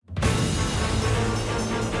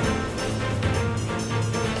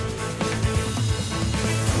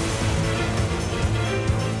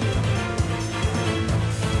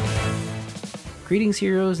Greetings,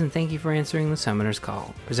 heroes, and thank you for answering the Summoner's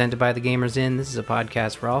Call. Presented by The Gamers Inn, this is a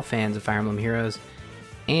podcast for all fans of Fire Emblem Heroes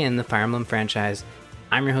and the Fire Emblem franchise.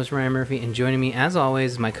 I'm your host, Ryan Murphy, and joining me, as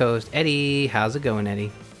always, is my co-host, Eddie. How's it going,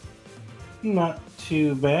 Eddie? Not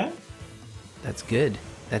too bad. That's good.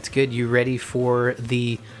 That's good. You ready for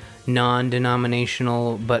the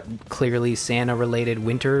non-denominational but clearly Santa-related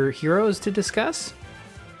winter heroes to discuss?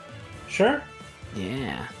 Sure.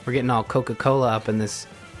 Yeah. We're getting all Coca-Cola up in this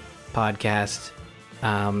podcast.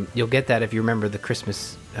 You'll get that if you remember the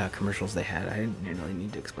Christmas commercials they had. I didn't really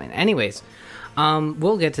need to explain it. Anyways,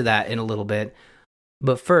 we'll get to that in a little bit.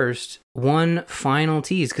 But first, one final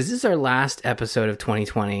tease, because this is our last episode of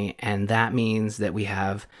 2020, and that means that we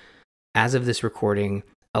have, as of this recording,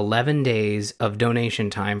 11 days of donation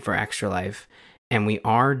time for Extra Life, and we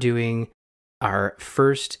are doing our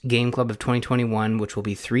first Game Club of 2021, which will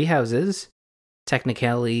be 3 houses.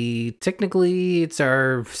 Technically, it's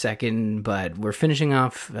our second, but we're finishing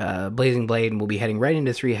off Blazing Blade, and we'll be heading right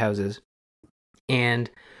into 3 houses. And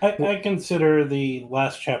I consider the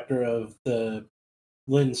last chapter of the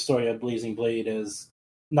Lynn story of Blazing Blade as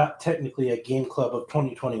not technically a Game Club of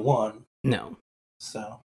 2021. No.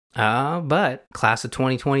 So. But class of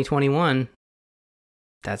 2020-21,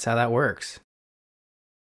 that's how that works.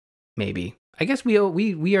 Maybe. I guess we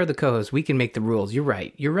are the co-hosts. We can make the rules. You're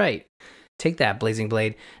right. Take that, Blazing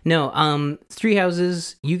Blade. No, 3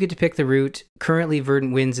 houses. You get to pick the route. Currently,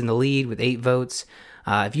 Verdant wins in the lead with 8 votes.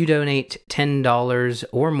 If you donate $10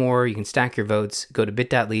 or more, you can stack your votes. Go to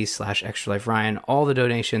bit.ly/extraliferyan. All the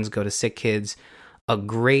donations go to Sick Kids, a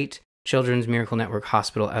great Children's Miracle Network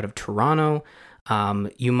hospital out of Toronto.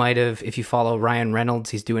 You might have, if you follow Ryan Reynolds,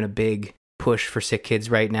 he's doing a big push for Sick Kids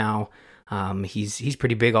right now. He's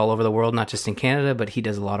pretty big all over the world, not just in Canada, but he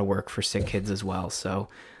does a lot of work for Sick Kids as well. So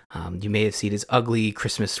you may have seen his ugly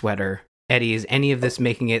Christmas sweater. Eddie, is any of this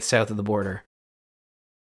making it south of the border?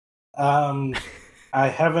 I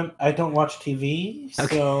don't watch TV,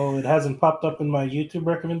 Okay. So it hasn't popped up in my YouTube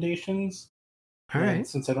recommendations. All right.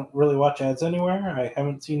 Since I don't really watch ads anywhere, I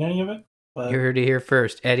haven't seen any of it. But You heard it here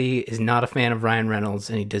first. Eddie is not a fan of Ryan Reynolds,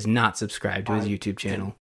 and he does not subscribe to his YouTube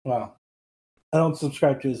channel. Well, I don't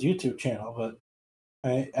subscribe to his YouTube channel, but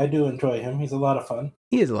I do enjoy him. He's a lot of fun.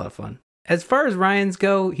 He is a lot of fun. As far as Ryans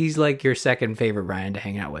go, he's like your second favorite Ryan to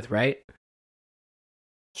hang out with, right?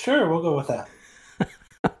 Sure, we'll go with that.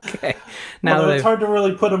 Okay. Now it's hard to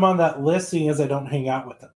really put him on that list, seeing as I don't hang out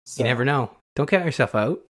with him. So. You never know. Don't count yourself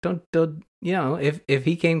out. Don't. You know, if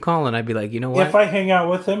he came calling, I'd be like, you know what? If I hang out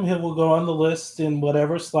with him, he will go on the list in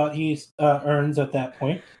whatever slot he earns at that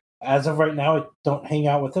point. As of right now, I don't hang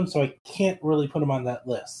out with him, so I can't really put him on that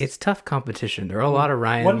list. It's tough competition. There are a lot of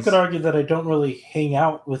Ryans. One could argue that I don't really hang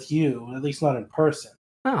out with you, at least not in person.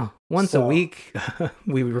 Once a week,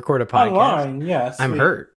 we record a podcast. Online, yes. I'm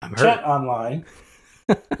hurt. Chat online.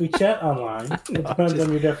 We chat online. It depends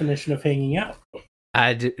on your definition of hanging out.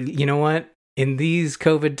 You know what? In these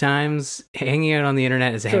COVID times, hanging out on the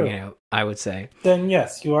internet is hanging out, I would say. Then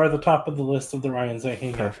yes, you are the top of the list of the Ryans I hang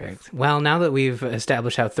out with. Perfect. Well, now that we've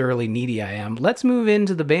established how thoroughly needy I am, let's move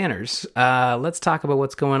into the banners. Let's talk about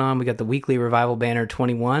what's going on. We got the weekly revival banner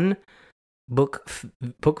 21. Book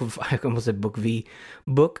I almost said Book V.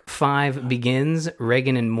 Book 5 begins.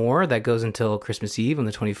 Reagan and more. That goes until Christmas Eve on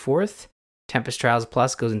the 24th. Tempest Trials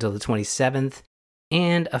Plus goes until the 27th.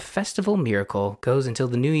 And A Festival Miracle goes until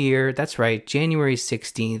the new year. That's right, January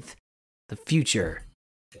 16th. The future.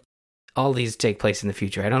 All these take place in the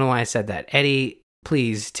future. I don't know why I said that. Eddie,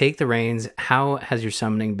 please take the reins. How has your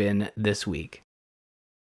summoning been this week?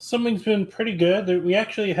 Summoning's been pretty good. We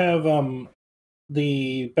actually have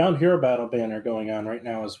the Bound Hero Battle banner going on right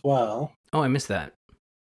now as well. Oh, I missed that.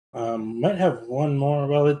 Might have one more.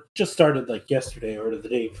 Well, it just started like yesterday or the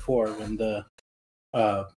day before when the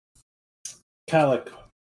Calic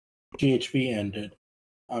GHB ended.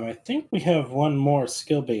 I think we have one more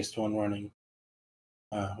skill-based one running.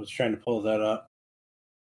 I was trying to pull that up.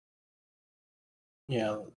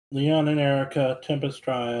 Yeah, Leon and Erica, Tempest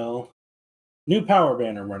Trial. New power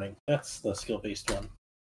banner running. That's the skill-based one.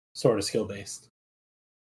 Sort of skill-based.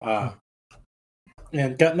 And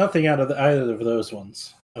got nothing out of either of those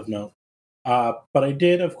ones of note. But I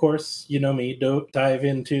did, of course, you know me, dive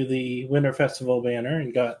into the Winter Festival banner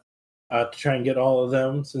and got to try and get all of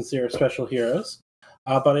them since they are special heroes.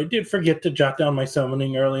 But I did forget to jot down my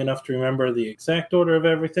summoning early enough to remember the exact order of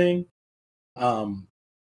everything,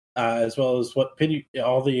 as well as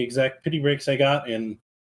all the exact pity breaks I got. And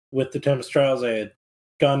with the Tempest Trials, I had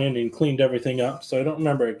gone in and cleaned everything up, so I don't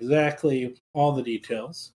remember exactly all the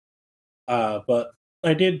details. But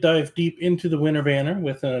I did dive deep into the Winter Banner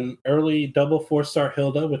with an early double 4-star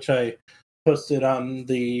Hilda, which I posted on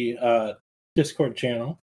the Discord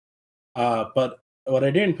channel. But what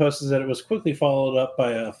I didn't post is that it was quickly followed up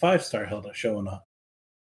by a 5-star Hilda showing up.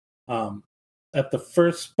 At the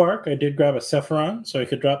first spark, I did grab a Sephiron so I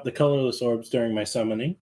could drop the colorless orbs during my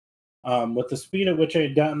summoning. With the speed at which I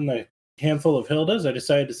had gotten a handful of Hildas, I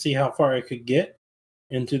decided to see how far I could get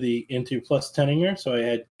into plus 10inger, so I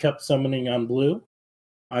had kept summoning on blue.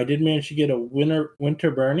 I did manage to get a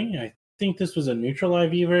Winter Bernie. I think this was a neutral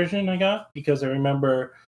IV version I got, because I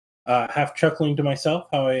remember half chuckling to myself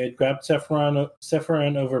how I had grabbed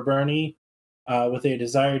Sephiron over Bernie with a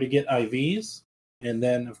desire to get IVs. And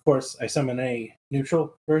then, of course, I summoned a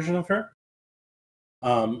neutral version of her.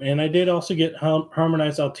 And I did also get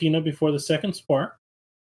Harmonized Altina before the second spark.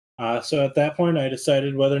 So at that point, I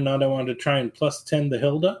decided whether or not I wanted to try and plus 10 the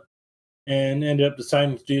Hilda, and ended up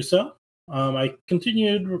deciding to do so. I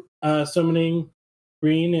continued summoning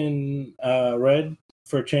green and red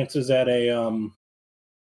for chances at a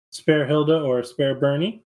spare Hilda or spare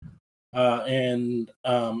Bernie. And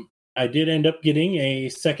I did end up getting a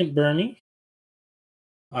second Bernie.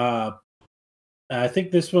 I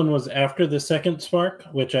think this one was after the second spark,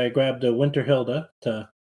 which I grabbed a Winter Hilda to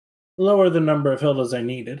lower the number of Hildas I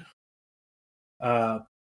needed.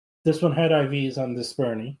 This one had IVs on this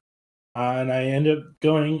Bernie. And I ended up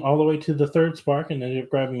going all the way to the third spark and ended up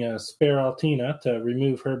grabbing a spare Altina to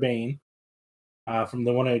remove her Bane from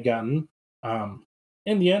the one I had gotten.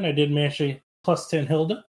 In the end, I did manage to plus 10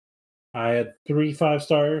 Hilda. I had 3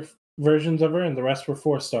 5-star versions of her, and the rest were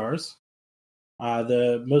 4 stars.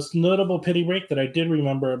 The most notable pity break that I did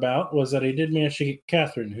remember about was that I did manage to get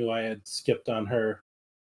Catherine, who I had skipped on her,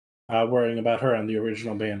 worrying about her on the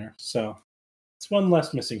original banner. So it's one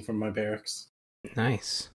less missing from my barracks.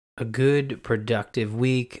 Nice. A good, productive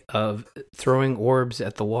week of throwing orbs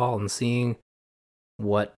at the wall and seeing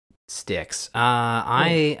what sticks.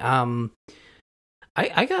 I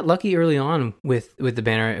got lucky early on with the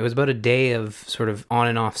banner. It was about a day of sort of on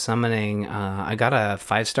and off summoning. I got a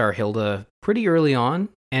 5-star Hilda pretty early on,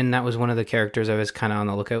 and that was one of the characters I was kind of on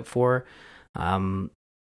the lookout for.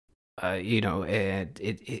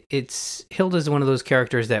 It's Hilda's one of those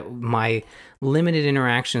characters that my limited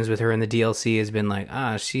interactions with her in the DLC has been like,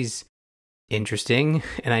 she's interesting,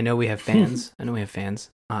 and I know we have fans.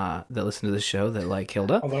 That listen to the show that like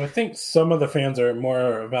Hilda. Although I think some of the fans are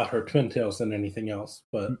more about her twin tails than anything else,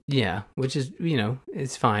 but yeah, which is,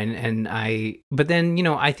 it's fine. And but then,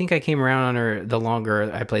 I think I came around on her the longer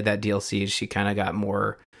I played that DLC. She kind of got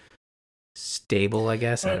more stable, I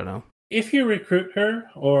guess. I don't know. If you recruit her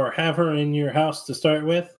or have her in your house to start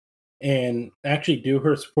with and actually do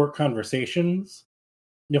her support conversations,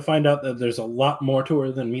 you'll find out that there's a lot more to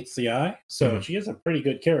her than meets the eye. So she is a pretty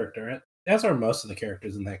good character, as are most of the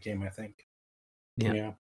characters in that game, I think.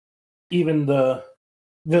 Yeah. Even the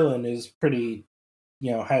villain is pretty,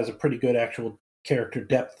 has a pretty good actual character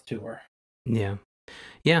depth to her. Yeah.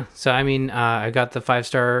 Yeah. So, I mean, I got the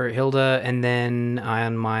 5-star Hilda, and then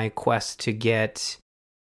on my quest to get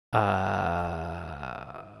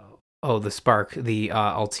the spark, the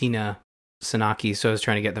Altina Sanaki. So I was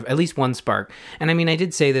trying to get at least one spark. And I mean, I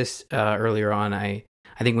did say this earlier on. I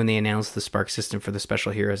think when they announced the spark system for the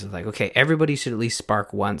special heroes, it's like, okay, everybody should at least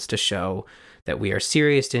spark once to show that we are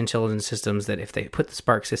serious to intelligence systems, that if they put the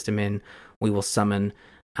spark system in, we will summon.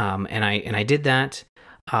 And I did that.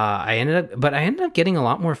 I ended up getting a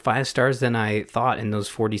lot more 5 stars than I thought in those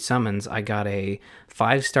 40 summons. I got a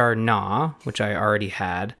 5-star Na, which I already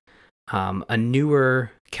had. A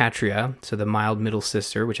newer Catria, so the mild middle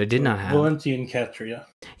sister, which I did not have. Valentian Catria.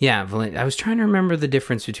 Yeah, I was trying to remember the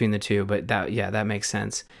difference between the two, but that makes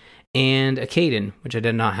sense. And a Caden, which I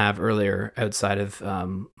did not have earlier outside of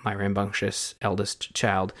my rambunctious eldest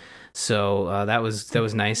child. So that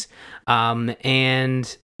was nice.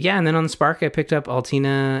 And then on Spark, I picked up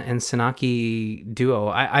Altina and Sanaki duo.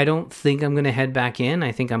 I don't think I'm going to head back in.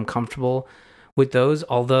 I think I'm comfortable with those,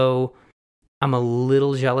 although I'm a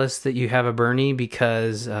little jealous that you have a Bernie,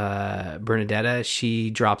 because Bernadetta,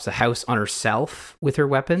 she drops a house on herself with her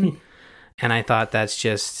weapon. And I thought that's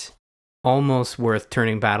just almost worth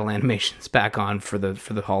turning battle animations back on for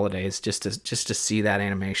the holidays, just to see that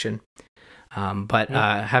animation. But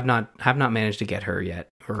have not managed to get her yet,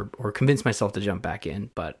 or convince myself to jump back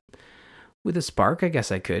in. But with a Spark, I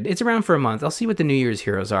guess I could. It's around for a month. I'll see what the New Year's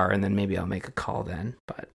heroes are, and then maybe I'll make a call then.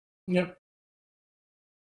 But yep.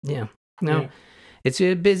 Yeah. No, it's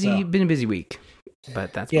been a busy week,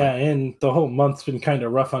 but that's and the whole month's been kind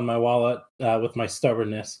of rough on my wallet with my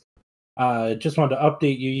stubbornness. Just wanted to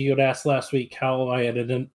update you. You had asked last week how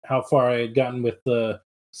far I had gotten with the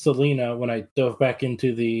Selena when I dove back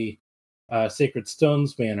into the Sacred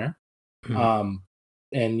Stones banner. Mm-hmm.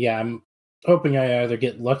 I'm hoping I either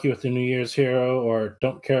get lucky with the New Year's hero or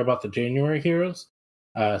don't care about the January heroes,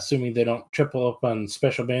 assuming they don't triple up on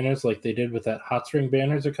special banners like they did with that Hot Spring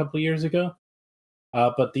banners a couple years ago.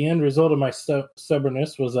 But the end result of my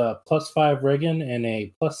stubbornness was a +5 Regan and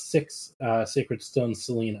a +6 Sacred Stone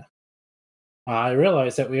Selena. I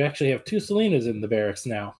realized that we actually have 2 Selenas in the barracks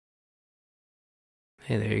now.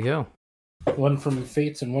 Hey, there you go. One from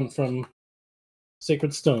Fates and one from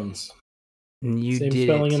Sacred Stones. You Same did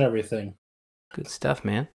spelling it. and everything. Good stuff,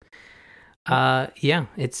 man. Yeah,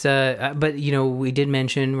 it's but we did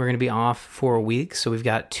mention we're going to be off for a week, so we've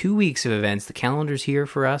got 2 weeks of events. The calendar's here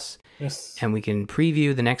for us. Yes. And we can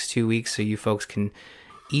preview the next 2 weeks so you folks can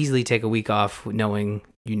easily take a week off knowing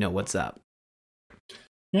you know what's up.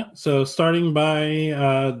 Yeah, so starting by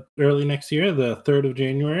early next year, the 3rd of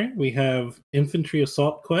January, we have Infantry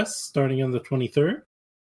Assault Quests starting on the 23rd,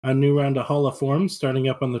 a new round of Hall of Forms starting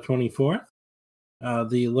up on the 24th,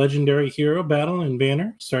 the Legendary Hero Battle and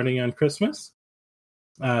Banner starting on Christmas,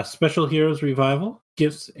 Special Heroes Revival,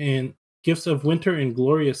 Gifts of Winter and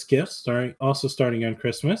Glorious Gifts starting on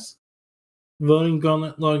Christmas, Voting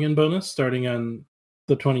Gauntlet Login Bonus starting on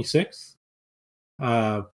the 26th,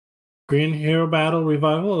 Grand Hero Battle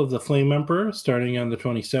Revival of the Flame Emperor starting on the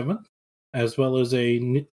 27th, as well as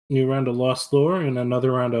a new round of Lost Lore and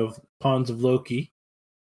another round of Pawns of Loki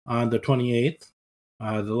on the 28th.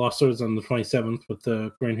 The Lost Lore is on the 27th with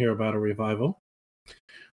the Grand Hero Battle Revival.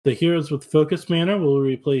 The Heroes with Focus Mana will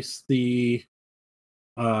replace the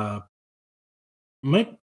new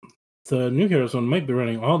Heroes one might be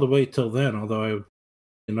running all the way till then, although I have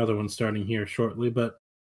another one starting here shortly, but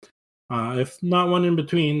if not one in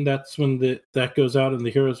between, that's when that goes out and the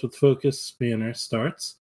Heroes with Focus banner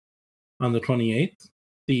starts on the 28th.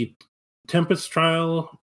 The Tempest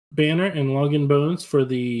Trial banner and login bonus for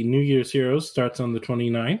the New Year's Heroes starts on the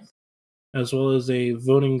 29th, as well as a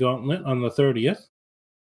Voting Gauntlet on the 30th.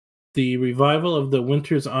 The Revival of the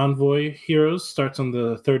Winter's Envoy Heroes starts on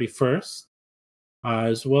the 31st,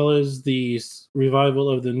 as well as the Revival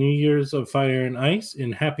of the New Year's of Fire and Ice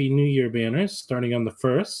and Happy New Year banners starting on the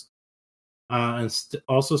 1st. And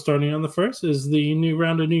also starting on the 1st is the new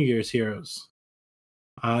round of New Year's Heroes.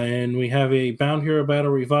 And we have a Bound Hero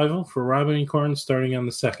Battle Revival for Robin and Corn starting on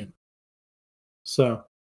the 2nd. So,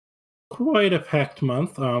 quite a packed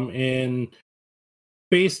month. And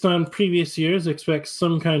based on previous years, expect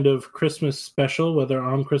some kind of Christmas special, whether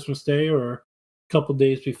on Christmas Day or a couple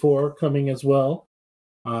days before, coming as well.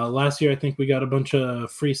 Last year, I think we got a bunch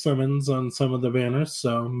of free summons on some of the banners,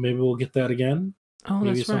 so maybe we'll get that again. Oh,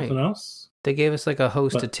 maybe that's something right. else. They gave us like a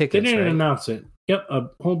host of tickets, they didn't right? announce it. Yep, a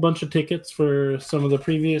whole bunch of tickets for some of the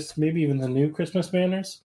previous, maybe even the new Christmas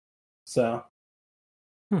banners. So.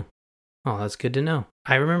 Oh, that's good to know.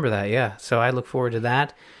 I remember that, yeah. So I look forward to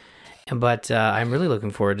that. But I'm really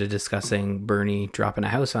looking forward to discussing Bernie dropping a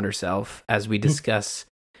house on herself as we discuss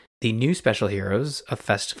the new special heroes, A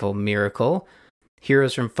Festival Miracle.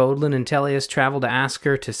 Heroes from Fodlan and Teleus travel to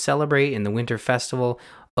Asker to celebrate in the Winter Festival.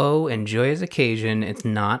 Oh, and joyous occasion, it's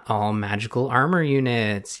not all magical armor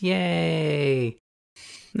units. Yay!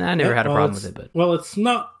 I never had a problem with it, but... Well, it's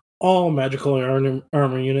not all magical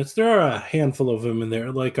armor units. There are a handful of them in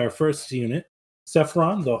there, like our first unit,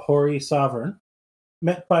 Sephiron, the Hoary Sovereign.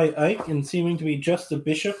 Met by Ike and seeming to be just a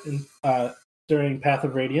bishop during Path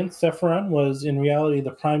of Radiance, Sephiron was in reality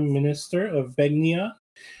the Prime Minister of Begnia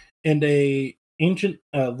and a ancient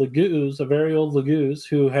Laguz, a very old Laguz,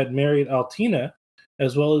 who had married Altina,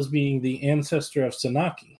 as well as being the ancestor of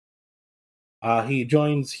Sanaki. He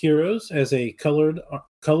joins Heroes as a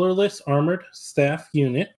colorless armored staff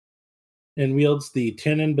unit and wields the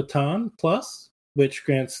Tenon Baton Plus, which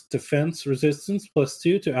grants defense resistance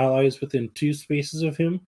 +2 to allies within 2 spaces of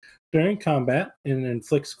him during combat and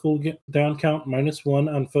inflicts cooldown count -1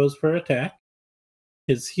 on foes per attack.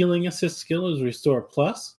 His healing assist skill is Restore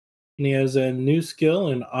Plus, and he has a new skill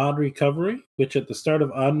in Odd Recovery, which at the start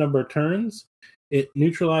of odd number turns, it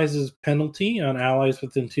neutralizes penalty on allies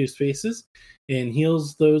within 2 spaces and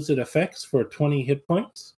heals those it affects for 20 hit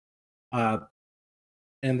points.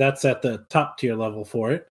 And that's at the top tier level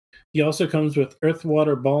for it. He also comes with Earth,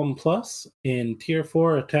 Water, Balm Plus and Tier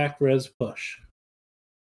 4 Attack Res Push.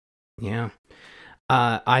 Yeah.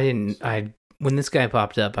 When this guy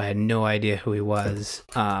popped up, I had no idea who he was.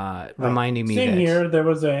 Reminding me Same here, there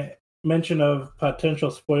was a mention of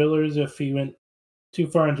potential spoilers if he went too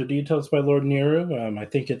far into details by Lord Nero. I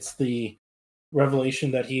think it's the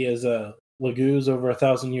revelation that he is a Laguz over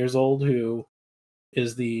 1,000 years old who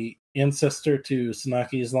is the ancestor to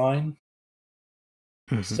Sanaki's line.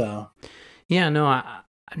 Mm-hmm. So, yeah, no,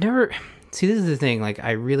 I've never. See, this is the thing. Like,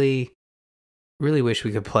 I really really wish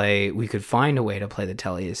we could find a way to play the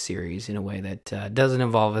Tellius series in a way that doesn't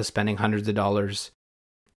involve us spending hundreds of dollars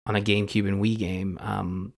on a GameCube and Wii game.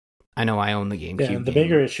 I know I own the GameCube. Yeah, the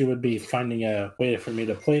bigger issue would be finding a way for me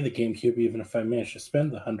to play the GameCube, even if I managed to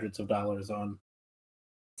spend the hundreds of dollars on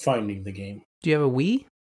finding the game. Do you have a Wii?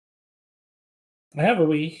 I have a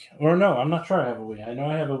Wii. Or no, I'm not sure I have a Wii. I know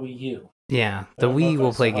I have a Wii U. Yeah, the Wii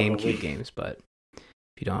will play GameCube games, but if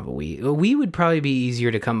you don't have a Wii would probably be easier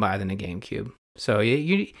to come by than a GameCube. So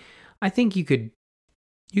I think you could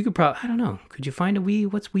probably, I don't know, could you find a Wii?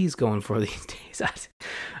 What's Wii's going for these days?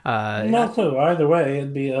 No clue. Either way,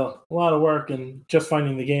 it'd be a lot of work, and just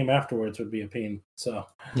finding the game afterwards would be a pain. So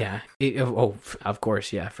yeah, of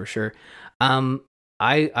course, yeah, for sure.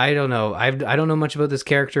 I don't know. I don't know much about this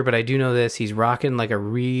character, but I do know this. He's rocking like a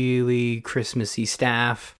really Christmassy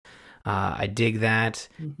staff. I dig that.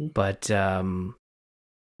 Mm-hmm. But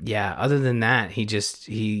yeah, other than that,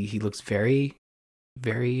 he looks very,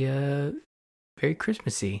 very, very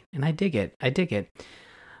Christmassy, and I dig it.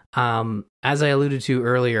 As I alluded to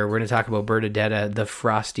earlier, we're going to talk about Bernadetta, the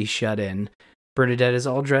Frosty Shut-In. Bernadetta is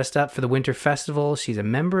all dressed up for the Winter Festival. She's a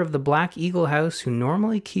member of the Black Eagle House who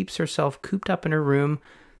normally keeps herself cooped up in her room,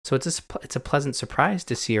 so it's a pleasant surprise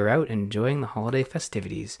to see her out enjoying the holiday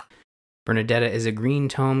festivities. Bernadetta is a Green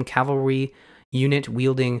Tome cavalry unit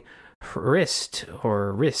wielding Hrist,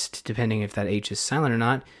 or Wrist, depending if that H is silent or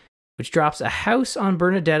not, which drops a house on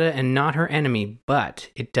Bernadetta and not her enemy, but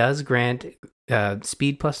it does grant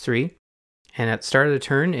speed +3. And at the start of the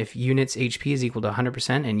turn, if unit's HP is equal to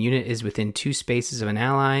 100% and unit is within 2 spaces of an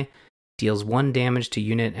ally, deals 1 damage to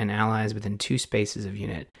unit and allies within 2 spaces of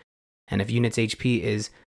unit. And if unit's HP is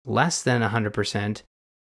less than 100%,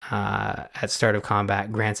 at start of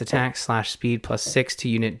combat, grants attack /speed +6 to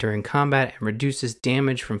unit during combat and reduces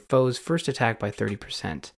damage from foes' first attack by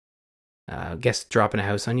 30%. Guess dropping a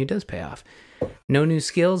house on you does pay off. No new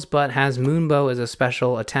skills, but has Moonbow as a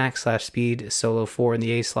special attack /speed, solo 4 in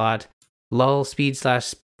the A slot, lull speed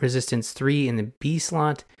 /resistance 3 in the B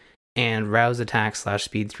slot, and rouse attack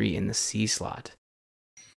 /speed 3 in the C slot.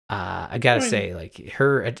 I gotta say, like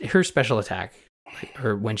her special attack,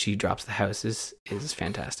 her when she drops the house is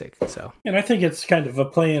fantastic. So, and I think it's kind of a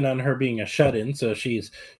play-in on her being a shut-in, so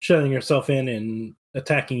she's shutting herself in and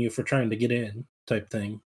attacking you for trying to get in, type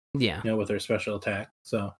thing. Yeah, with her special attack.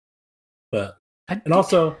 So, but I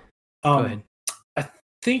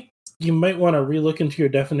think you might want to relook into your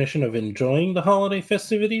definition of enjoying the holiday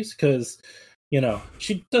festivities, because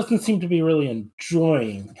she doesn't seem to be really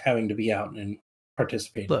enjoying having to be out and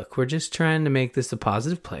participating. Look, we're just trying to make this a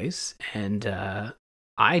positive place, and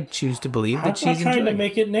I choose to believe that she's enjoying.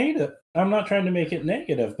 I'm not trying to make it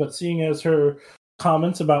negative, but seeing as her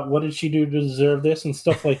comments about what did she do to deserve this and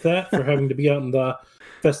stuff like that for having to be out in the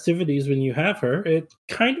festivities when you have her, it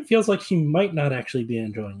kind of feels like she might not actually be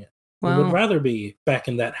enjoying it. Well, would rather be back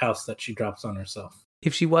in that house that she drops on herself.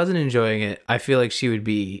 If she wasn't enjoying it, I feel like she would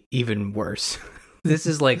be even worse. This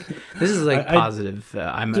is positive.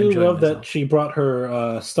 I do love that she brought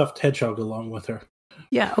her stuffed hedgehog along with her.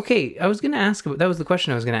 Yeah, okay. I was going to ask, that was the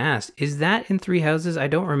question I was going to ask. Is that in Three Houses? I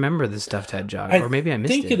don't remember the stuffed hedgehog, or maybe I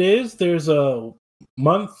missed it. I think it is. There's a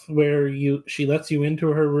month where she lets you into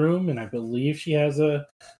her room, and I believe she has a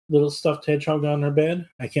little stuffed hedgehog on her bed.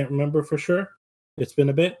 I can't remember for sure. It's been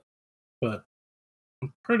a bit, but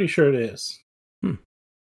I'm pretty sure it is.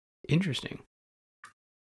 Interesting.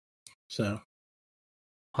 So,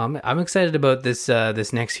 I'm excited about this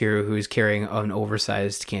next hero who is carrying an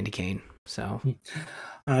oversized candy cane. So,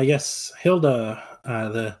 yes, Hilda,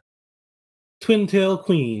 the Twin Tail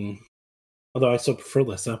Queen. Although I still prefer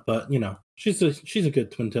Lissa, but she's a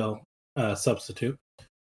good Twin Tail substitute.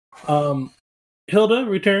 Hilda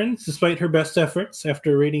returns despite her best efforts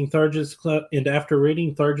after raiding Tharja's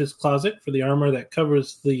closet for the armor that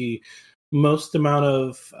covers the most amount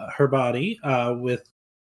of her body, with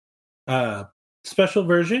special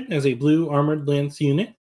version as a blue armored lance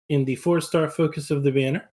unit in the 4-star focus of the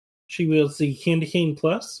banner. She wields the Candy Cane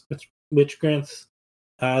Plus, which grants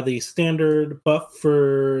the standard buff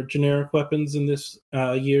for generic weapons in this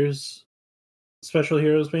year's Special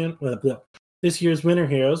Heroes band. This year's Winter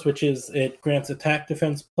Heroes, which is it grants attack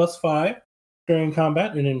defense +5 during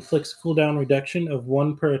combat and inflicts cooldown reduction of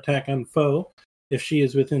 1 per attack on foe if she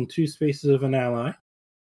is within 2 spaces of an ally.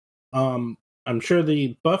 I'm sure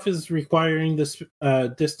the buff is requiring this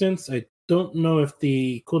distance. I don't know if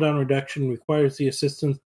the cooldown reduction requires the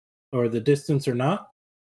assistance or the distance or not,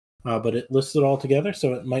 but it lists it all together,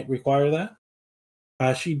 so it might require that.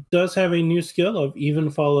 She does have a new skill of Even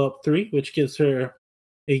Follow-Up 3, which gives her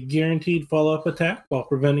a guaranteed follow-up attack while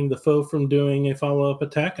preventing the foe from doing a follow-up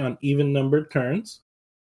attack on even-numbered turns.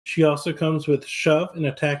 She also comes with Shove in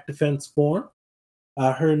Attack Defense 4.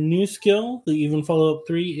 Her new skill, the Even Follow-Up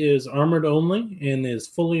 3, is Armored Only and is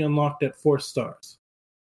fully unlocked at 4 stars.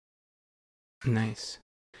 Nice.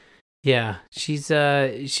 Yeah, she's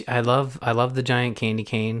I love the giant candy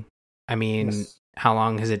cane. I mean, Yes. how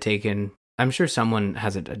long has it taken? I'm sure someone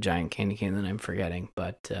has a giant candy cane that I'm forgetting,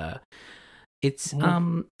 but it's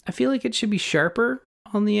I feel like it should be sharper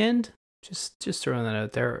on the end. Just throwing that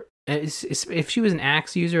out there. If she was an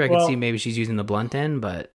axe user, I could see maybe she's using the blunt end,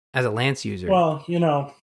 but as a lance user, well,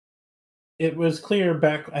 it was clear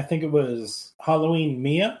back, I think it was Halloween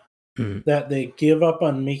Mia, that they give up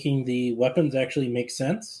on making the weapons actually make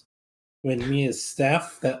sense when Mia's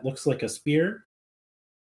staff that looks like a spear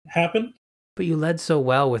happened. But you led so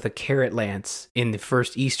well with a carrot lance in the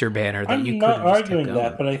first Easter banner that you I'm could not have just arguing kept going.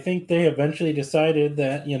 that, but I think they eventually decided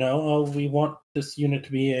that, we want this unit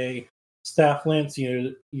to be a staff lance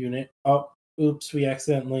unit. Oh, oops, we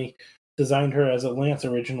accidentally designed her as a lance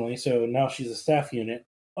originally, so now she's a staff unit.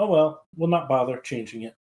 Oh well, we'll not bother changing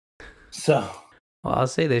it. So, well, I'll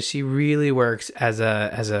say this: she really works as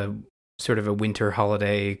a sort of a winter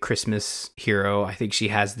holiday Christmas hero. I think she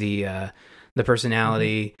has the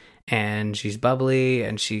personality, and she's bubbly,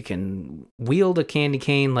 and she can wield a candy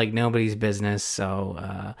cane like nobody's business. So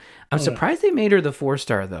I'm surprised they made her the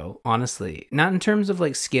 4-star, though. Honestly, not in terms of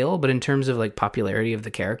like skill, but in terms of like popularity of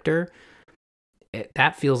the character.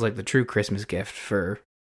 That feels like the true Christmas gift for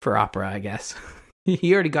Opera, I guess.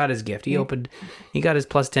 He already got his gift. He got his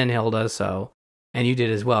 +10 Hilda, so, and you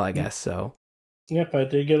did as well, I guess. So, yep, I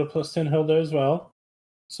did get a +10 Hilda as well.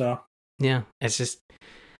 So, yeah, it's just,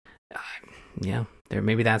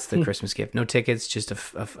 maybe that's the Christmas gift. No tickets, just a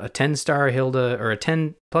 10-star Hilda or a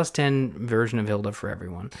 10 +10 version of Hilda for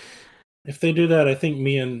everyone. If they do that, I think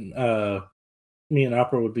me and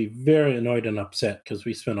Opera would be very annoyed and upset because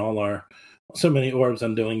we spent so many orbs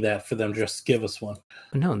on doing that for them to just give us one.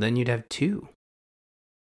 No, then you'd have 2.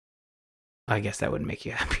 I guess that would make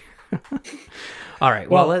you happy. All right.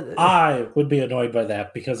 Well, I would be annoyed by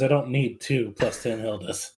that because I don't need 2 +10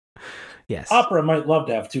 Hildas. Yes. Opera might love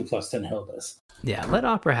to have 2 +10 Hildas. Yeah, let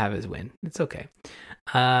Opera have his win. It's okay.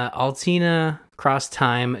 Altina Cross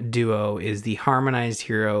Time Duo is the harmonized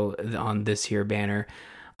hero on this here banner.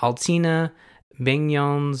 Altina,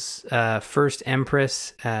 Bingyon's first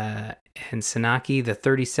Empress, and Sanaki, the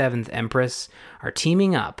 37th Empress, are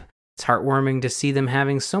teaming up. It's heartwarming to see them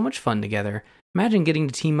having so much fun together. Imagine getting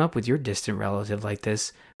to team up with your distant relative like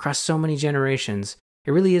this across so many generations.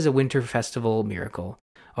 It really is a winter festival miracle.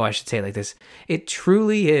 Oh, I should say it like this. It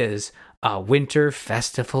truly is a winter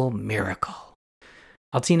festival miracle.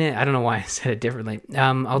 Altina, I don't know why I said it differently.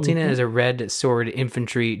 Altina is a red sword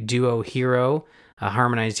infantry duo hero, a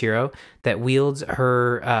harmonized hero, that wields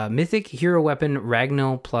her mythic hero weapon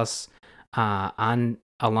Ragnall plus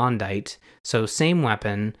Alondite. So same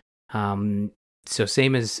weapon. So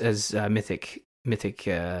same as mythic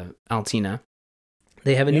Altina.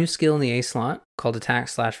 They have a new skill in the A slot called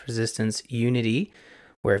Attack/Resistance Unity,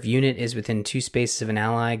 where if unit is within 2 spaces of an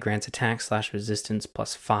ally, grants Attack/Resistance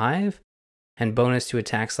 +5, and bonus to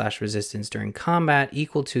Attack/Resistance during combat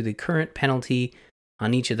equal to the current penalty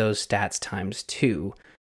on each of those stats times 2.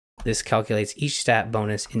 This calculates each stat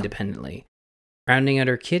bonus independently. Rounding out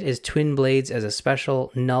her kit is Twin Blades as a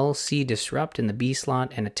special, Null C Disrupt in the B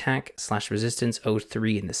slot, and Attack/Resistance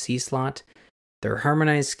 03 in the C slot. Their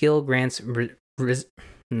harmonized skill grants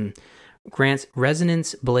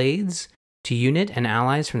Resonance Blades to unit and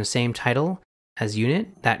allies from the same title as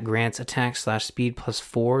unit. That grants Attack/Speed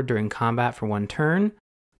 +4 during combat for 1 turn.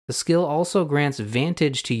 The skill also grants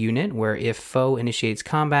Vantage to unit, where if foe initiates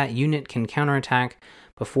combat, unit can counterattack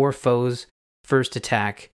before foe's first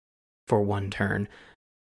attack for 1 turn.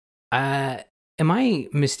 Am I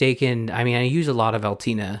mistaken? I mean, I use a lot of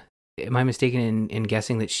Altina. Am I mistaken in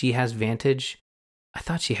guessing that she has Vantage? I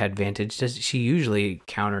thought she had Vantage. She usually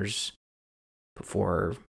counters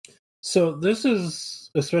before? So this is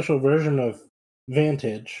a special version of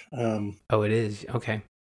Vantage. Oh, it is? Okay.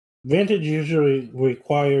 Vantage usually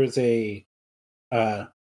requires a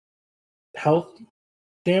health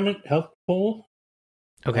pool.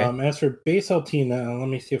 Okay. As for base Altina, let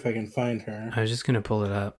me see if I can find her. I was just going to pull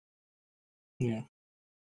it up. Yeah.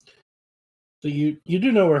 So you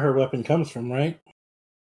do know where her weapon comes from, right?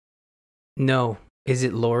 No. Is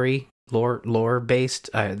it lore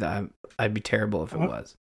based? I'd be terrible if it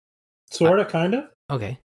was. Sorta, kind of.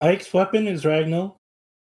 Okay. Ike's weapon is Ragnall,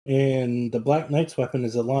 and the Black Knight's weapon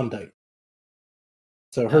is Alondite.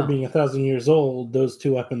 So her being 1,000 years old, those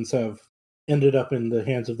 2 weapons have ended up in the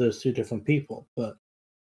hands of those 2 different people. But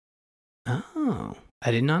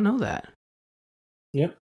I did not know that.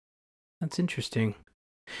 Yep. That's interesting.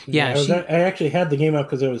 Yeah, I actually had the game up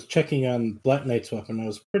because I was checking on Black Knight's weapon. I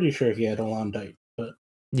was pretty sure he had Elondite, but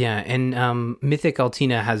yeah, and Mythic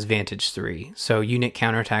Altina has Vantage 3, so unit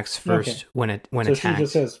counterattacks okay. first when So she just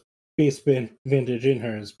attacked. has base Vantage in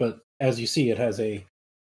hers, but as you see, it has a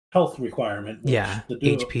health requirement, which Yeah, the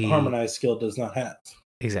dual HP. harmonized skill does not have.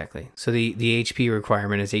 Exactly. So the HP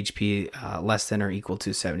requirement is HP less than or equal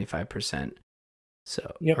to 75%.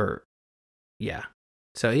 So, Yep. or yeah.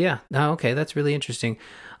 So yeah. Oh, okay, that's really interesting.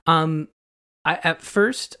 Um at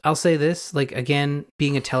first I'll say this, like again,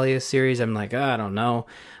 being a Teleus series, I'm like, oh, I don't know.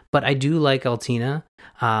 But I do like Altina.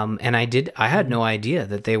 And I had no idea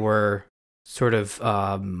that they were sort of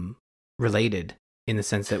related in the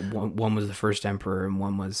sense that one was the first emperor and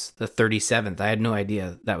one was the 37th. I had no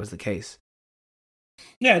idea that was the case.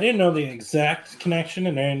 Yeah, I didn't know the exact connection,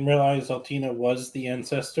 and I didn't realize Altina was the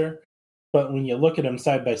ancestor. But when you look at them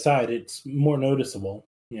side by side, it's more noticeable,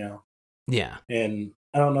 you know. Yeah. And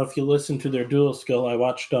I don't know if you listen to their dual skill. I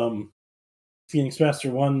watched Phoenix Master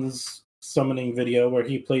One's summoning video where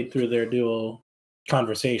he played through their dual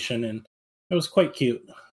conversation, and it was quite cute.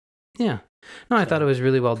 Yeah. No, I thought it was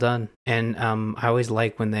really well done. And I always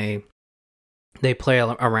like when they play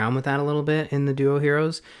around with that a little bit in the duo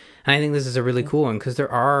heroes. And I think this is a really cool one because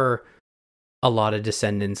there are a lot of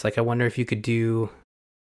descendants. Like I wonder if you could do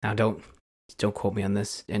now don't quote me on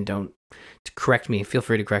this and don't correct me. Feel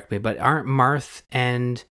free to correct me, but aren't Marth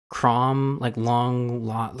and Crom like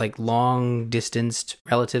long distanced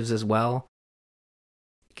relatives as well?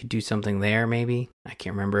 You could do something there maybe. I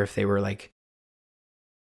can't remember if they were like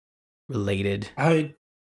related. I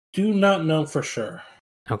do not know for sure.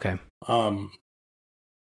 Okay.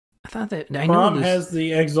 I thought that I Crom know has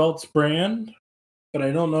the Exalts brand, but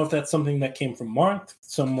I don't know if that's something that came from Marth,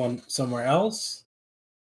 someone somewhere else.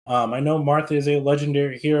 I know Marth is a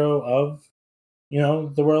legendary hero of,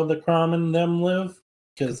 the world that Crom and them live,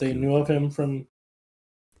 because they knew of him from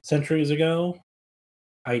centuries ago.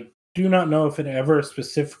 I do not know if it ever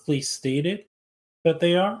specifically stated that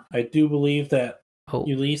they are. I do believe that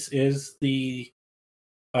Ulysse is the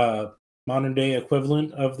modern day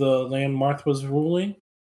equivalent of the land Marth was ruling.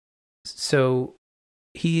 So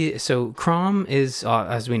Crom is,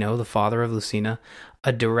 as we know, the father of Lucina,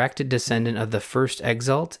 a direct descendant of the first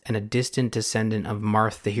Exalt, and a distant descendant of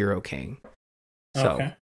Marth, the Hero King. So,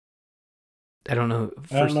 okay. I don't know.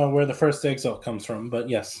 I don't know where the first Exalt comes from, but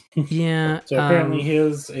yes. Yeah. So apparently he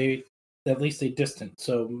is at least a distant.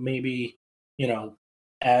 So maybe,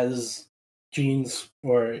 as genes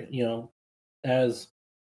or, as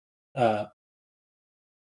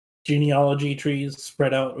genealogy trees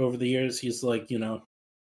spread out over the years, he's like,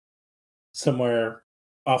 somewhere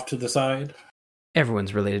off to the side.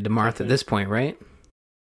 Everyone's related to Marth at this point, right?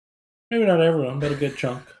 Maybe not everyone, but a good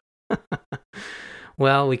chunk.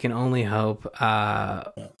 Well, we can only hope.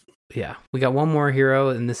 Yeah, we got one more hero,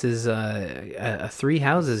 and this is a Three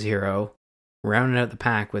Houses hero, rounding out the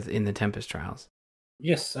pack in the Tempest Trials.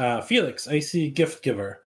 Yes, Felix, Icy Gift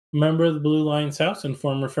Giver, member of the Blue Lion's House and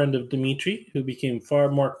former friend of Dimitri, who became far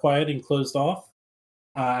more quiet and closed off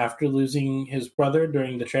after losing his brother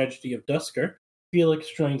during the tragedy of Dusker.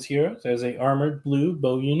 Felix joins Heroes as a armored blue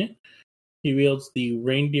bow unit. He wields the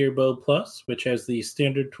Reindeer Bow Plus, which has the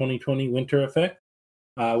standard 2020 winter effect,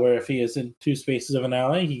 where if he is in 2 spaces of an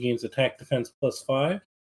ally, he gains attack defense +5,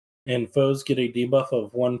 and foes get a debuff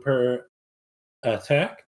of 1 per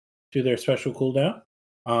attack to their special cooldown.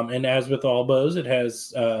 And as with all bows, it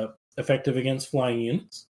has effective against flying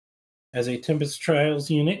units. As a Tempest Trials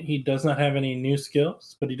unit, he does not have any new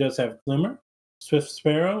skills, but he does have Glimmer, Swift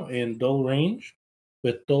Sparrow, and Dull Range,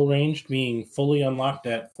 with Dull Range being fully unlocked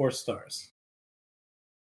at 4 stars.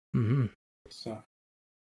 Mm-hmm. So,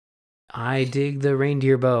 I dig the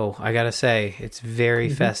Reindeer Bow. I gotta say, it's very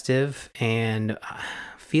festive, and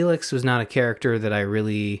Felix was not a character that I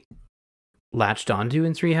really latched onto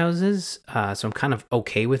in Three Houses, so I'm kind of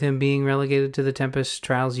okay with him being relegated to the Tempest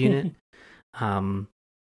Trials unit.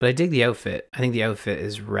 But I dig the outfit. I think the outfit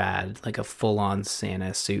is rad, like a full-on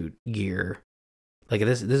Santa suit gear. Like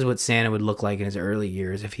this is what Santa would look like in his early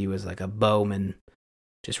years if he was like a bowman,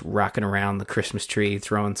 just rocking around the Christmas tree,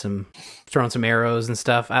 throwing some arrows and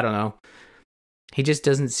stuff. I don't know. He just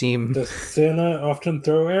doesn't seem. Does Santa often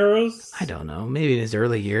throw arrows? I don't know. Maybe in his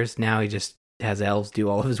early years. Now he just has elves do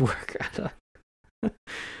all of his work.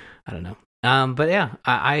 I don't know. But yeah,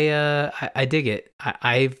 I dig it.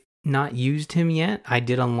 I've not used him yet. I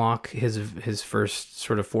did unlock his first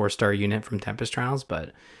sort of 4-star unit from Tempest Trials,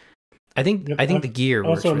 but I think the gear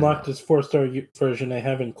works also unlocked really his 4-star version. I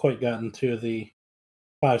haven't quite gotten to the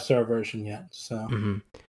 5-star version yet. So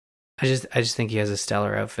I just think he has a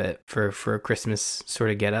stellar outfit for a Christmas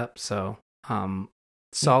sort of get up. So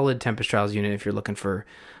solid Tempest Trials unit if you're looking for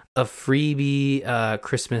a freebie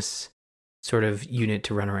Christmas sort of unit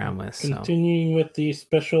to run around with. Continuing with the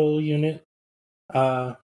special unit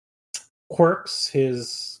quirks,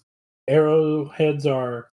 his arrowheads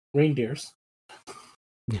are reindeers.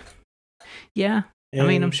 Yeah. I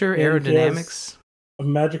mean, I'm sure aerodynamics. A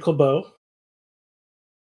magical bow.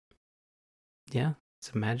 Yeah, it's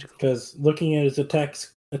a magical. Because looking at his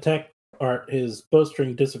attack art, his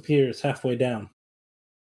bowstring disappears halfway down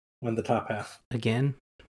on the top half. Again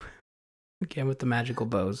with the magical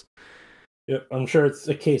bows. Yep, I'm sure it's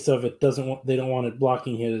a case of they don't want it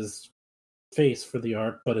blocking his face for the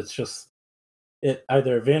art, but it's just it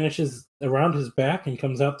either vanishes around his back and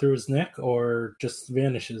comes out through his neck, or just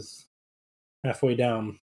vanishes halfway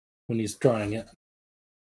down when he's drawing it.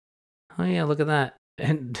 Oh yeah, look at that.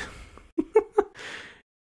 And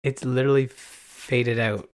it's literally faded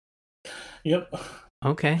out. Yep.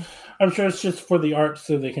 Okay. I'm sure it's just for the art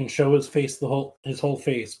so they can show his face, his whole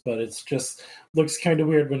face, but it's just looks kind of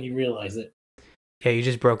weird when you realize it. Yeah, you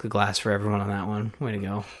just broke the glass for everyone on that one. Way to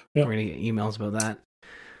go. Yep. We're going to get emails about that.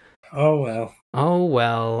 Oh, well.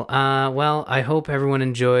 Well, I hope everyone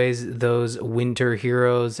enjoys those winter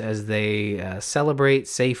heroes as they celebrate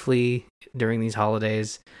safely during these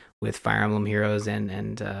holidays with Fire Emblem Heroes,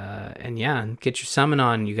 and yeah, get your summon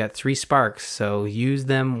on. You got 3 sparks, so use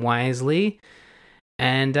them wisely.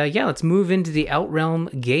 And yeah, let's move into the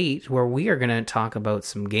Outrealm Gate, where we are going to talk about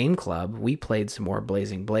some Game Club. We played some more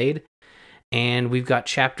Blazing Blade, and we've got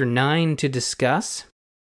Chapter 9 to discuss.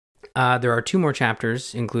 There are 2 more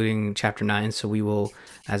chapters, including Chapter 9, so we will,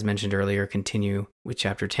 as mentioned earlier, continue with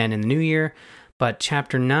Chapter 10 in the new year. But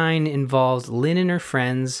Chapter 9 involves Lyn and her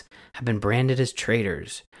friends have been branded as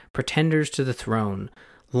traitors, pretenders to the throne.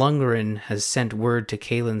 Lundgren has sent word to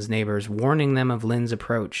Kaylin's neighbors, warning them of Lyn's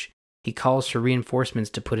approach. He calls for reinforcements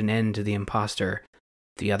to put an end to the imposter.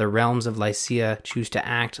 If the other realms of Lycia choose to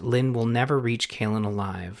act, Lyn will never reach Kaylin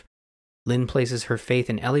alive. Lyn places her faith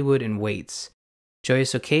in Eliwood and waits.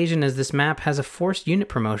 Joyous occasion as this map has a forced unit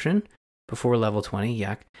promotion before level 20.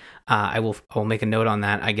 Yuck. I will make a note on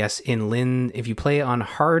that. I guess in Lyn, if you play on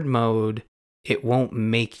hard mode, it won't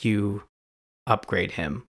make you upgrade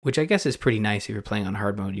him, which I guess is pretty nice. If you're playing on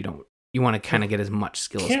hard mode, you want to kind of get as much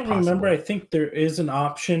skill as possible. I can't remember. I think there is an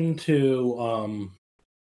option to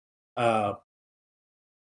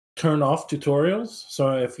turn off tutorials.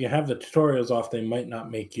 So if you have the tutorials off, they might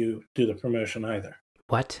not make you do the promotion either.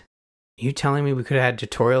 What? You telling me we could have had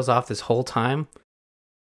tutorials off this whole time?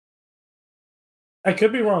 I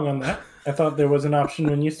could be wrong on that. I thought there was an option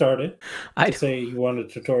when you started to say you wanted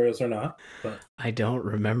tutorials or not. But I don't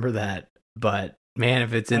remember that. But man,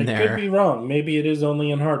 if it's in there... I could be wrong. Maybe it is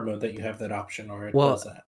only in hard mode that you have that option, or it does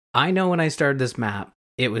that. I know when I started this map,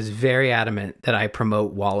 it was very adamant that I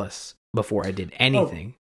promote Wallace before I did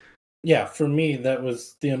anything. Oh, yeah, for me, that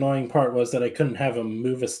was the annoying part, was that I couldn't have him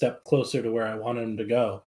move a step closer to where I wanted him to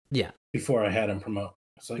go. Yeah. Before I had him promote.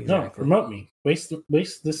 It's like, exactly. No, promote me. Waste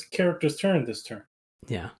this character's turn this turn.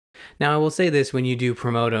 Yeah. Now I will say this: when you do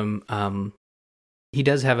promote him, he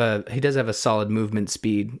does have a solid movement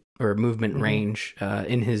speed or movement range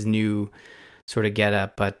in his new sort of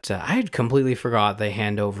getup. But I had completely forgot they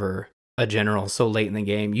hand over a general so late in the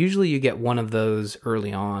game. Usually you get one of those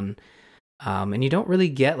early on, and you don't really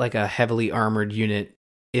get like a heavily armored unit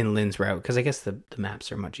in Lyn's route, because I guess the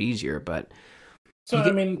maps are much easier. But so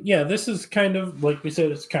I mean, yeah, this is kind of like we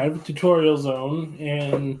said, it's kind of a tutorial zone,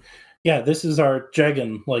 and yeah, this is our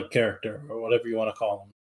Jagan-like character, or whatever you want to call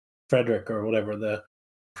him, Frederick, or whatever, the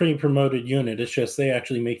pre-promoted unit. It's just they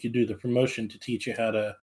actually make you do the promotion to teach you how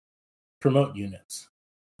to promote units.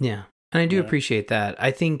 Yeah, and I do appreciate that.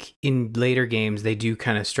 I think in later games, they do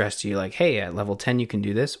kind of stress to you, like, hey, at level 10, you can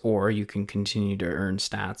do this, or you can continue to earn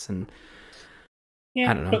stats, and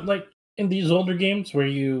I don't know. But like in these older games where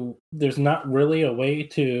there's not really a way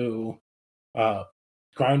to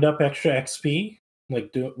grind up extra XP,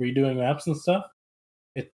 like redoing maps and stuff,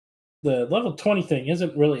 the level 20 thing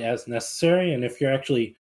isn't really as necessary, and if you're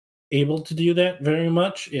actually able to do that very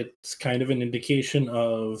much, it's kind of an indication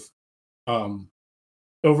of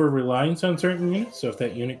over-reliance on certain units. So if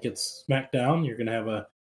that unit gets smacked down, you're going to have a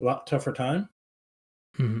lot tougher time.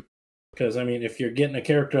 Mm-hmm. Because, I mean, if you're getting a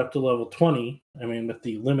character up to level 20, I mean, with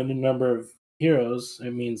the limited number of heroes,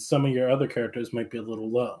 it means some of your other characters might be a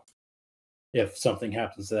little low if something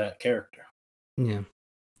happens to that character. Yeah,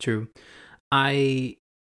 true. I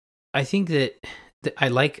think that I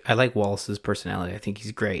like Wallace's personality. I think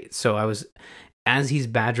he's great. So as he's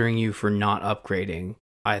badgering you for not upgrading,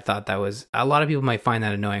 I thought that was, a lot of people might find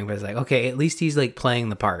that annoying, but it's like, okay, at least he's like playing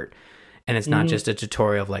the part. And it's not just a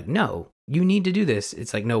tutorial of like, no, you need to do this.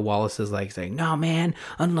 It's like, no, Wallace is like saying, no, man,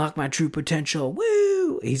 unlock my true potential.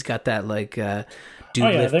 Woo! He's got that like, dude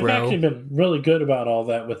lift, they've bro. actually been really good about all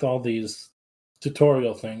that with all these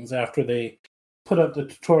tutorial things. After they put up the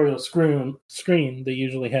tutorial screen, they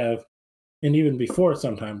usually have, and even before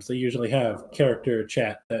sometimes, they usually have character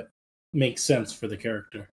chat that makes sense for the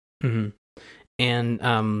character. Mm-hmm.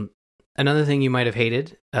 And another thing you might have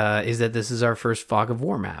hated is that this is our first Fog of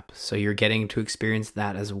War map, so you're getting to experience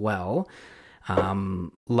that as well.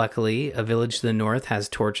 Luckily, a village to the north has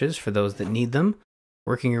torches for those that need them.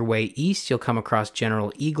 Working your way east, you'll come across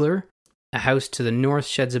General Eagler. A house to the north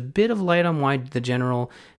sheds a bit of light on why the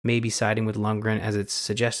general may be siding with Lundgren, as it's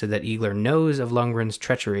suggested that Eagler knows of Lundgren's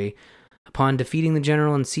treachery. Upon defeating the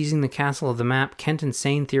general and seizing the castle of the map, Kent and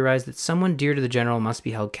Sane theorize that someone dear to the general must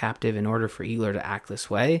be held captive in order for Eagler to act this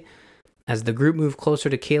way. As the group move closer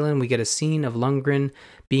to Kalen, we get a scene of Lundgren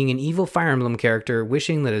being an evil Fire Emblem character,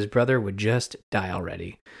 wishing that his brother would just die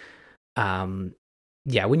already.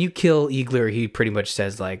 Yeah, when you kill Eagler, he pretty much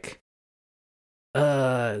says like,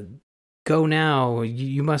 go now,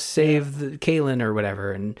 you must save the Kalen or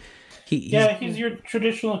whatever. And he's your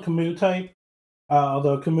traditional Camus type.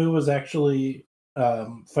 Although Camus was actually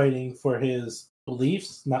fighting for his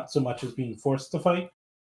beliefs, not so much as being forced to fight.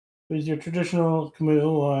 But he's your traditional Camus.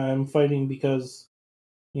 I'm fighting because,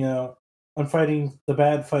 I'm fighting the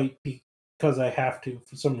bad fight because I have to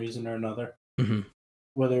for some reason or another. Mm-hmm.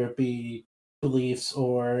 Whether it be beliefs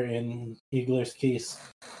or, in Eagler's case,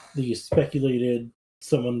 the speculated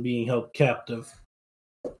someone being held captive.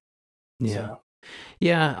 Yeah. So.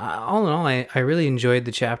 Yeah, all in all, I really enjoyed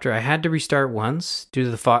the chapter. I had to restart once due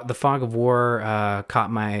to the fog of war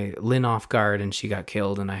caught my Lynn off guard, and she got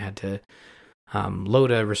killed, and I had to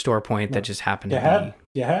load a restore point that just happened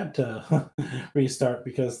You had to restart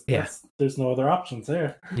because there's no other options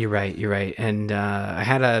there. You're right. And I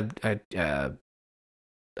had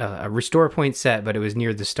a restore point set, but it was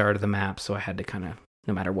near the start of the map, so I had to kind of,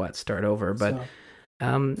 no matter what, start over. But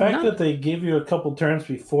the fact that they gave you a couple turns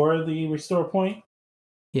before the restore point,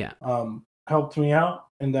 helped me out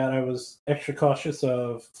in that I was extra cautious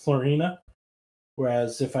of Florina.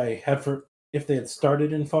 Whereas if they had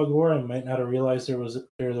started in Fog of War, I might not have realized there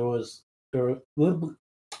was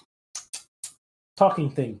talking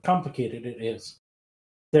thing. Complicated it is.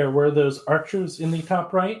 There were those archers in the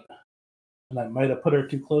top right, and I might have put her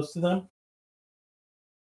too close to them.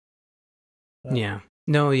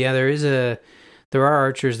 There are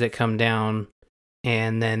archers that come down,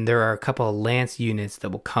 and then there are a couple of lance units that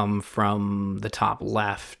will come from the top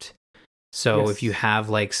left. So if you have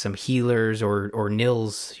like some healers or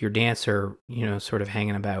Nils, your dancer, sort of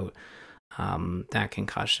hanging about, that can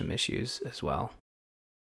cause some issues as well.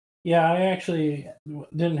 Yeah, I actually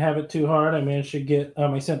didn't have it too hard. I managed to get,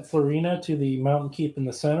 I sent Florina to the mountain keep in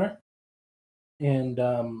the center. And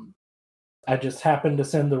I just happened to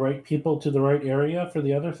send the right people to the right area for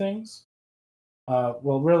the other things.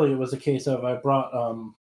 Well, really, it was a case of I brought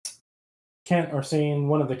Kent or Sane,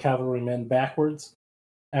 one of the cavalrymen, backwards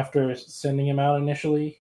after sending him out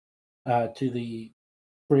initially to the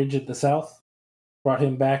bridge at the south. Brought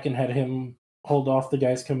him back and had him hold off the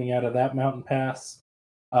guys coming out of that mountain pass.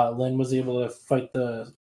 Lynn was able to fight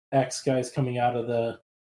the axe guys coming out of the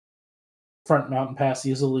front mountain pass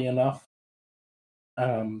easily enough.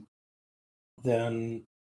 Then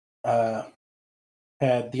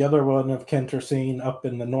had the other one of Kent or Sane up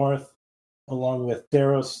in the north, along with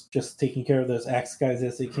Daros just taking care of those axe guys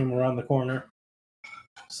as they came around the corner.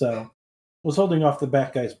 So was holding off the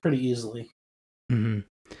back guys pretty easily. Mm-hmm.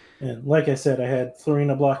 And like I said, I had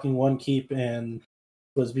Florina blocking one keep and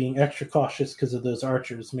was being extra cautious because of those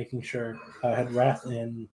archers, making sure I had Wrath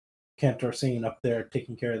and Kent or Sane up there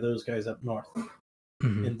taking care of those guys up north.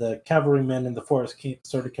 Mm-hmm. And the cavalrymen in the forest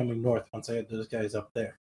started coming north once I had those guys up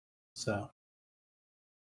there. So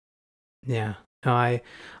yeah, no, I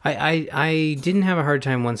didn't have a hard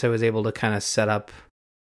time once I was able to kind of set up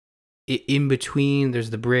in between.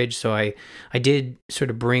 There's the bridge, so I did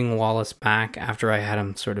sort of bring Wallace back after I had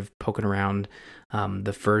him sort of poking around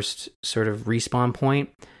the first sort of respawn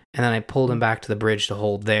point, and then I pulled him back to the bridge to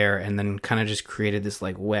hold there, and then kind of just created this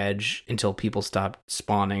like wedge until people stopped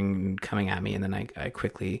spawning and coming at me, and then I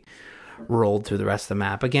quickly rolled through the rest of the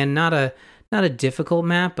map. Again, not a difficult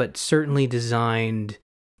map, but certainly designed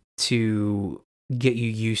to get you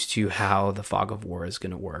used to how the Fog of War is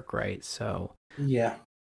going to work, right? So yeah,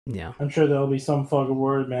 I'm sure there'll be some Fog of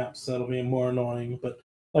War maps that'll be more annoying, but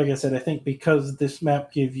like I said, I think because this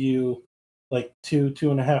map gives you like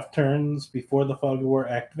 2.5 turns before the Fog of War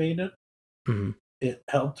activated, mm-hmm. It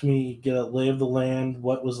helped me get a lay of the land,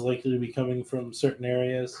 what was likely to be coming from certain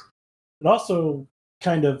areas, it also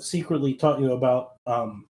kind of secretly taught you about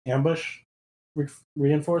ambush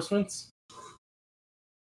reinforcements.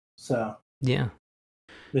 So Yeah.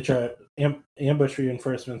 which are ambush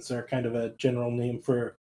reinforcements are kind of a general name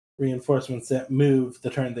for reinforcements that move the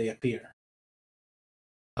turn they appear.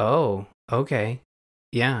 Oh, okay.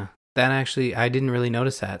 Yeah. That actually, I didn't really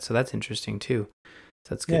notice that. So that's interesting too.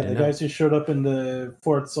 So that's good to The know. guys who showed up in the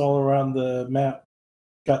forts all around the map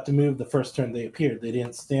got to move the first turn they appeared. They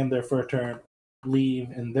didn't stand there for a turn, leave,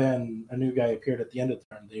 and then a new guy appeared at the end of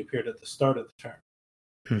the turn. They appeared at the start of the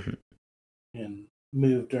turn and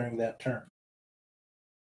moved during that turn.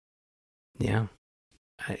 Yeah.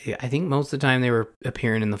 I think most of the time they were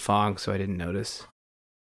appearing in the fog, so I didn't notice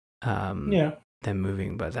them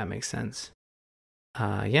moving, but that makes sense.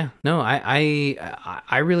 No,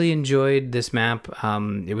 I really enjoyed this map.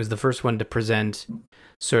 It was the first one to present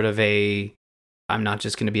sort of I'm not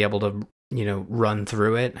just going to be able to, run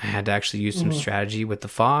through it. I had to actually use some strategy with the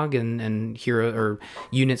fog and hero or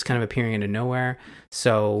units kind of appearing into nowhere.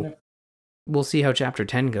 So we'll see how Chapter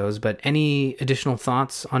 10 goes. But any additional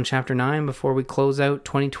thoughts on Chapter 9 before we close out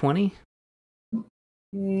 2020?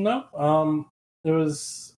 No. There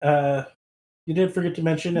was. You did forget to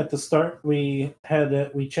mention at the start we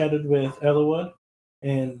chatted with Eliwood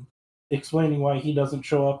and explaining why he doesn't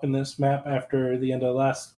show up in this map after the end of the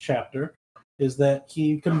last chapter is that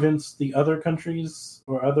he convinced the other countries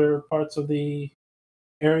or other parts of the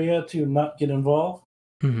area to not get involved,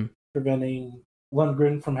 preventing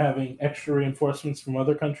Lundgren from having extra reinforcements from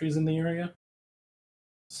other countries in the area.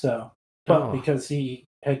 So, but because he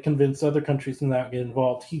had convinced other countries to not get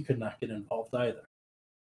involved, he could not get involved either.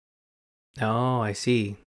 Oh, I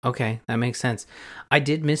see. Okay, that makes sense. I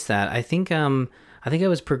did miss that. I think I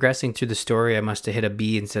was progressing through the story. I must have hit a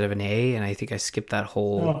B instead of an A, and I think I skipped that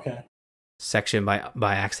whole section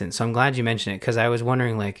by accident. So I'm glad you mentioned it because I was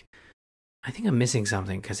wondering, like, I think I'm missing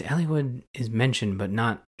something because Eliwood is mentioned but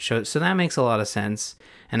not showed. So that makes a lot of sense.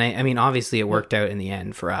 And I mean, obviously, it worked out in the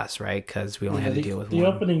end for us, right? Because we only had to deal with the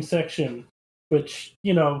opening section, which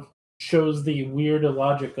shows the weird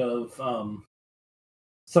illogic of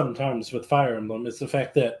sometimes with Fire Emblem, is the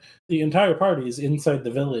fact that the entire party is inside the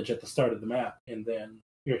village at the start of the map, and then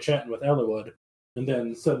you're chatting with Eliwood, and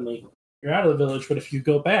then suddenly you're out of the village. But if you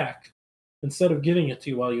go back, instead of giving it to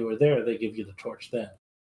you while you were there, they give you the torch then.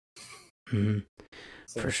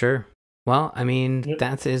 So, for sure. Well, I mean,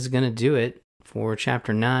 that is going to do it for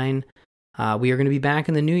Chapter 9. We are going to be back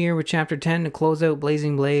in the new year with Chapter 10 to close out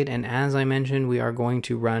Blazing Blade, and as I mentioned, we are going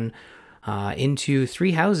to run into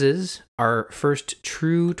Three Houses, our first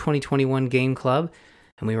true 2021 game club,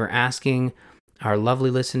 and we were asking our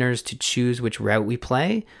lovely listeners to choose which route we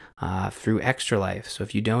play through Extra Life. So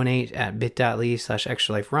if you donate at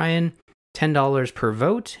bit.ly/extraliferyan, $10 per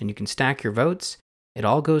vote, and you can stack your votes. It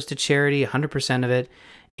all goes to charity, 100% of it,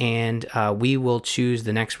 and we will choose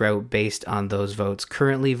the next route based on those votes.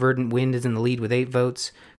 Currently, Verdant Wind is in the lead with 8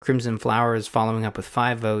 votes. Crimson Flower is following up with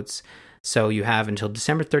 5 votes. So you have until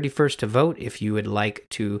December 31st to vote if you would like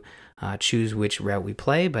to choose which route we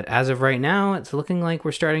play. But as of right now, it's looking like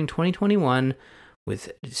we're starting 2021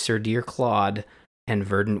 with Sir Dear Claude and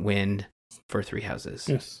Verdant Wind for Three Houses.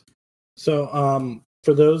 Yes. So,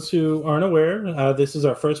 for those who aren't aware, this is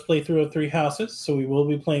our first playthrough of Three Houses, so we will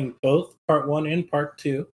be playing both Part 1 and Part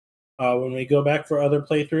 2. When we go back for other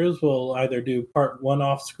playthroughs, we'll either do Part 1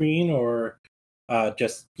 off screen or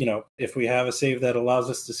just, if we have a save that allows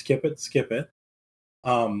us to skip it.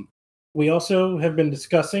 We also have been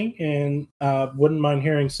discussing and wouldn't mind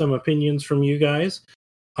hearing some opinions from you guys.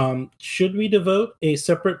 Should we devote a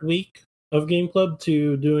separate week of Game Club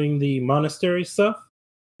to doing the monastery stuff?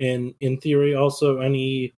 And in theory, also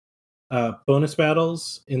any bonus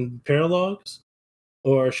battles in paralogs?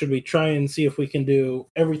 Or should we try and see if we can do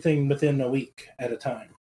everything within a week at a time?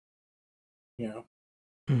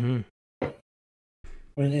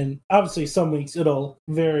 And obviously some weeks it'll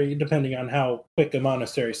vary depending on how quick a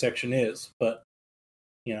monastery section is. But,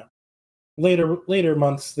 later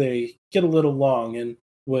months they get a little long. And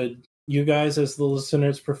would you guys as the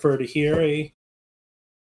listeners prefer to hear a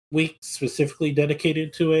week specifically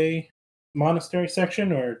dedicated to a monastery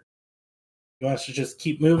section, or you want us to just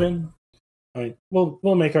keep moving? I mean,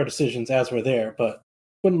 we'll make our decisions as we're there, but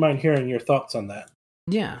wouldn't mind hearing your thoughts on that.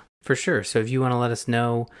 Yeah, for sure. So if you want to let us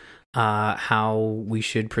know how we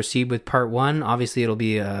should proceed with Part 1, obviously it'll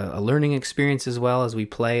be a learning experience as well as we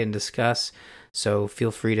play and discuss. So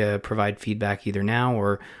feel free to provide feedback either now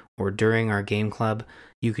or during our game club.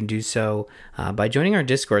 You can do so by joining our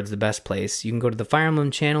Discord. Is the best place. You can go to the Fire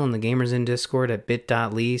Emblem channel in the Gamers In Discord at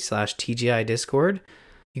bit.ly/TGI Discord.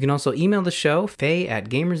 You can also email the show,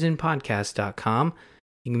 faye@gamersinpodcast.com.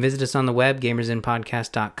 You can visit us on the web,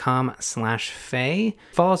 gamersinpodcast.com/Faye.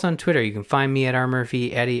 Follow us on Twitter. You can find me at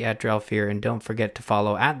rmurphy, Eddie at Drelfear, and don't forget to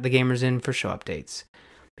follow at The Gamers Inn for show updates.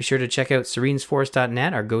 Be sure to check out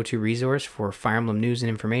serenesforest.net, our go-to resource for Fire Emblem news and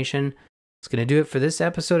information. It's going to do it for this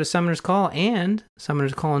episode of Summoner's Call and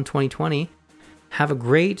Summoner's Call in 2020. Have a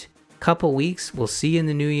great couple weeks. We'll see you in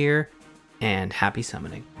the new year, and happy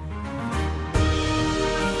summoning.